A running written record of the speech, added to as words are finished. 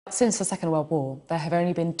Since the Second World War, there have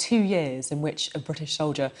only been 2 years in which a British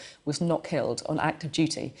soldier was not killed on active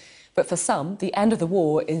duty. But for some, the end of the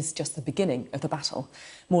war is just the beginning of the battle.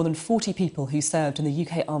 More than 40 people who served in the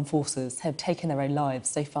UK Armed Forces have taken their own lives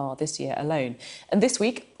so far this year alone. And this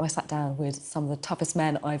week, I sat down with some of the toughest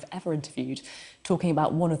men I've ever interviewed, talking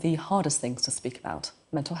about one of the hardest things to speak about: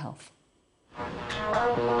 mental health.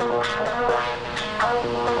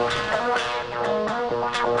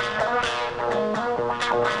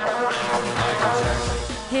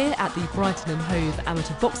 Here at the Brighton and Hove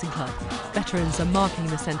Amateur Boxing Club, veterans are marking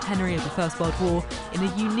the centenary of the First World War in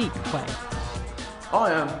a unique way.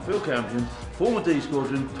 I am Phil Campion, former D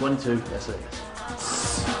Squadron 22 SAS.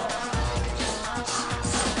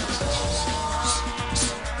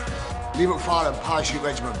 Lieutenant Farnham, Parachute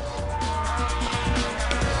Regiment.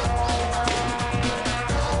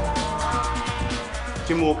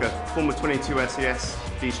 Jim Walker, former 22 SAS,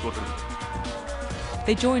 D Squadron.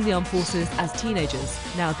 They joined the armed forces as teenagers.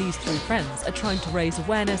 Now these three friends are trying to raise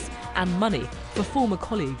awareness and money for former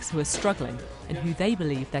colleagues who are struggling and who they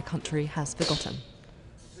believe their country has forgotten.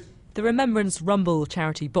 The Remembrance Rumble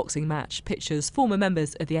charity boxing match pictures former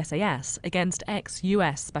members of the SAS against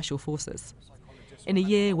ex-US Special Forces. In a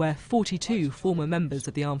year where 42 former members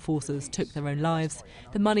of the armed forces took their own lives,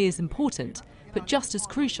 the money is important, but just as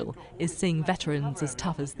crucial is seeing veterans as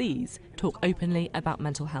tough as these talk openly about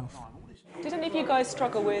mental health. Did any of you guys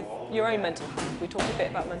struggle with your own mental health? We talked a bit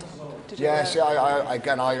about mental health. Did you? Yeah, see,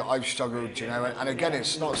 I've struggled, you know, and again,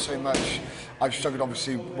 it's not so much. I've struggled,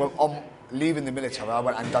 obviously, well, on leaving the military, I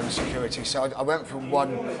went and done security. So I went from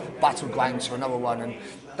one battleground to another one, and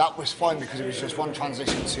that was fine because it was just one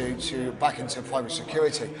transition to back into private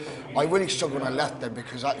security. I really struggled when I left them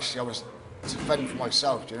because actually I was to fend for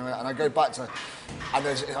myself, you know, and I go back to, and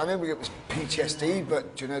I remember it was PTSD,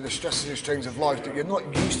 but you know, the stresses and strains of life that you're not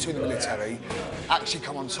used to in the military actually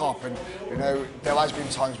come on top, and you know, there has been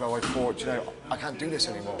times where I thought, you know, I can't do this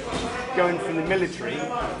anymore. Going from the military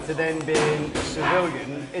to then being a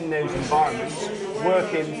civilian in those environments,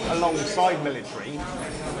 working alongside military,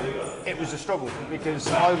 it was a struggle because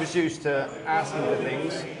I was used to asking for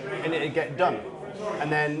things and it'd get done.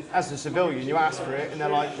 And then, as a civilian, you ask for it, and they're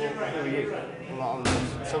like, well, who are you? I'm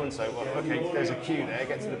like, so-and-so. Well, okay, there's a queue there,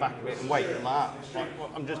 get to the back of it and wait. I'm like,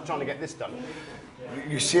 well, I'm just trying to get this done.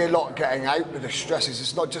 You see a lot getting out with the stresses.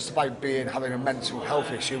 It's not just about having a mental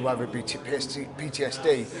health issue, whether it be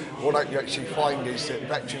PTSD. What you actually find is that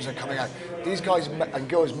veterans are coming out. These guys and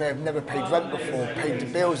girls may have never paid rent before, paid the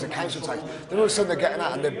bills, the council tax. Then all of a sudden they're getting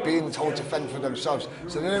out and they're being told to fend for themselves.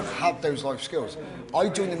 So they don't have those life skills. I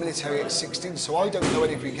joined the military at 16, so I don't know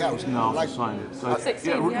anything else. No, like, same. So,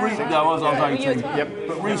 16, no, I was 18. Well. Yep.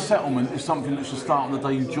 But resettlement is something that should start on the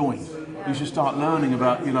day you join. You should start learning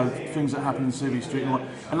about, you know, things that happen in Sophy Street.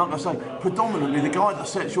 And like I say, predominantly the guy that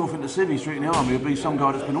sets you off into Sophy Street in the army will be some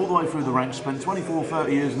guy that's been all the way through the ranks, spent 24,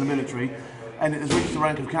 30 years in the military, and has reached the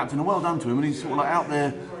rank of captain, and well done to him, and he's sort of like out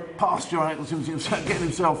there past your ankles, getting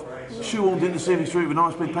himself shoehorned into Sophy Street with a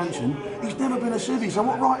nice big pension. He's never been a civvy, so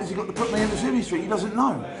what right has he got to put me into Sophy Street? He doesn't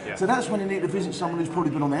know. Yeah. So that's when you need to visit someone who's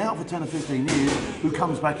probably been on the out for 10 or 15 years, who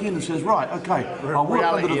comes back in and says, right, okay, I'll work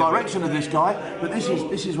under the direction of this guy, but this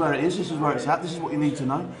is where it is, this is where it's at, this is what you need to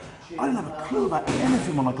know. I didn't have a clue about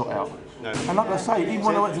anything when I got out. No. And like I say, even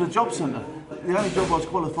when I went to the job centre, the only job I was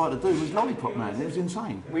qualified to do was lollipop man. It was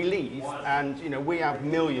insane. We leave and, you know, we have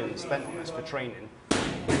millions spent on us for training,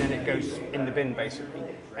 and then it goes in the bin basically.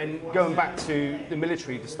 And going back to the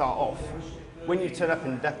military to start off, when you turn up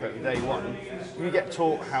in depot day one, you get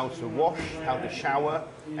taught how to wash, how to shower,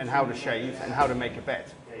 and how to shave, and how to make a bed.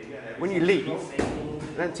 When you leave,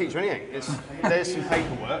 they don't teach you anything. There's some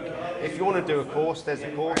paperwork. If you want to do a course, there's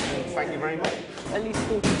a course, and thank you very much. At least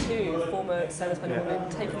 42 former servicemen and women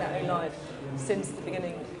taking their own life since the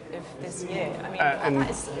beginning of this year. I mean, that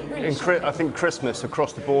is really I think Christmas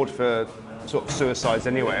across the board for sort of suicides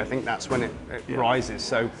anyway, I think that's when it rises.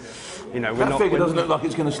 So, you know, that figure doesn't look like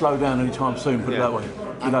it's going to slow down anytime soon, put it that way.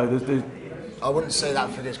 You know, there's I wouldn't say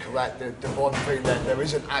that figure's correct. The one thing that there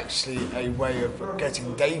isn't actually a way of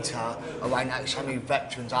getting data around actually how many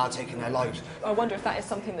veterans are taking their lives. I wonder if that is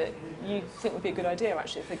something that you think would be a good idea,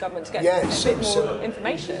 actually, for the government to get a bit more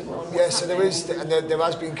information on what's so there is, and there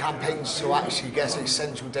has been campaigns to actually get a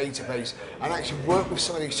central database and actually work with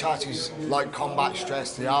some of these charities like Combat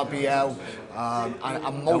Stress, the RBL,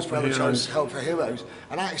 and multiple other charities, Help for Heroes,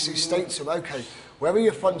 and actually state to them, okay, where are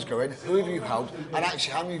your funds going, who have you helped, and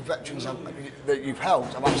actually how many veterans that you've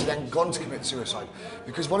helped have actually then gone to commit suicide.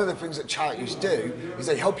 Because one of the things that charities do is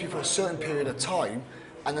they help you for a certain period of time,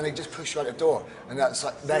 and then they just push you out the door, and that's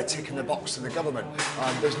like they're ticking the box to the government.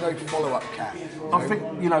 There's no follow-up care. I think,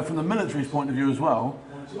 you know, from the military's point of view as well,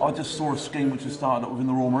 I just saw a scheme which has started up within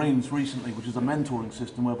the Royal Marines recently, which is a mentoring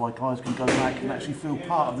system whereby guys can go back and actually feel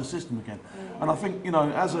part of the system again. And I think, you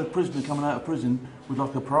know, as a prisoner coming out of prison with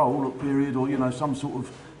like a parole period or, you know, some sort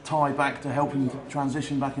of tie back to helping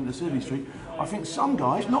transition back into Civvy Street, I think some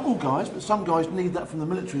guys, not all guys, but some guys need that from the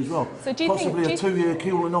military as well. So do you possibly think, a 2-year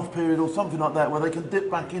cooling off period or something like that, where they can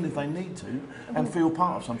dip back in if they need to and feel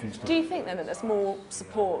part of something still. Do you think then that there's more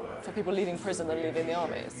support for people leaving prison than leaving the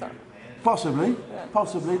army? Is that... Possibly,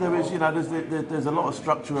 possibly. There is, you know, there's a lot of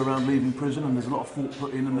structure around leaving prison, and there's a lot of thought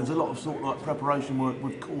put in, and there's a lot of sort of like preparation work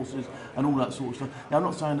with courses and all that sort of stuff. Now, I'm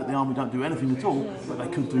not saying that the army don't do anything at all, but they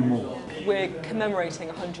could do more. We're commemorating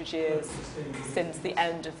 100 years since the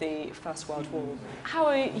end of the First World War. How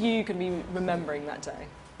are you going to be remembering that day?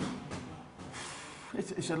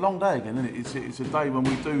 It's a long day again, isn't it? It's a day when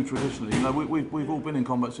we do traditionally. You know, we've all been in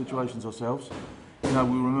combat situations ourselves. You know,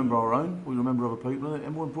 we remember our own, we remember other people,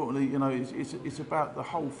 and more importantly, you know, it's about the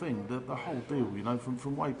whole thing, the whole deal. You know,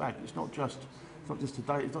 from way back. It's not just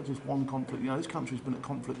today. It's not just one conflict. You know, this country's been at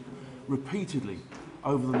conflict repeatedly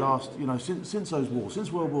over the last, you know, since those wars,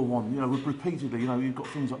 since World War I. You know, repeatedly. You know, you've got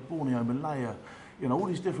things like Borneo, Malaya. You know, all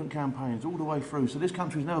these different campaigns all the way through. So this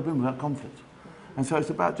country's never been without conflict. And so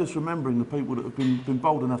it's about just remembering the people that have been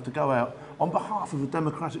bold enough to go out on behalf of a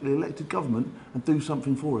democratically elected government and do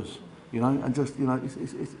something for us. You know, and just, you know,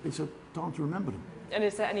 it's a time to remember them. And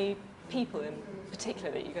is there any people in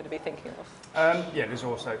particular that you're going to be thinking of? Yeah, there's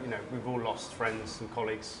also, you know, we've all lost friends and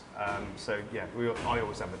colleagues, so yeah, I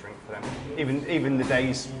always have a drink for them. Even the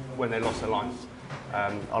days when they lost their lives,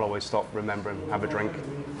 I'll always stop, remember and have a drink,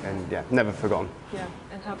 and yeah, never forgotten. Yeah,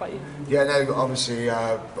 and how about you? Yeah, no, obviously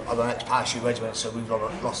I'm an ex-parachute regiment, so we've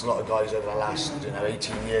lost a lot of guys over the last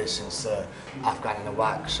 18 years since Afghan and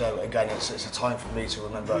Iraq. So again, it's a time for me to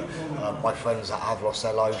remember my friends that have lost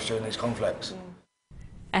their lives during these conflicts.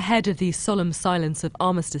 Ahead of the solemn silence of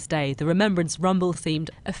Armistice Day, the Remembrance Rumble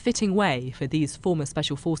seemed a fitting way for these former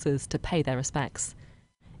Special Forces to pay their respects.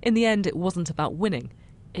 In the end, it wasn't about winning,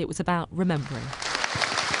 it was about remembering.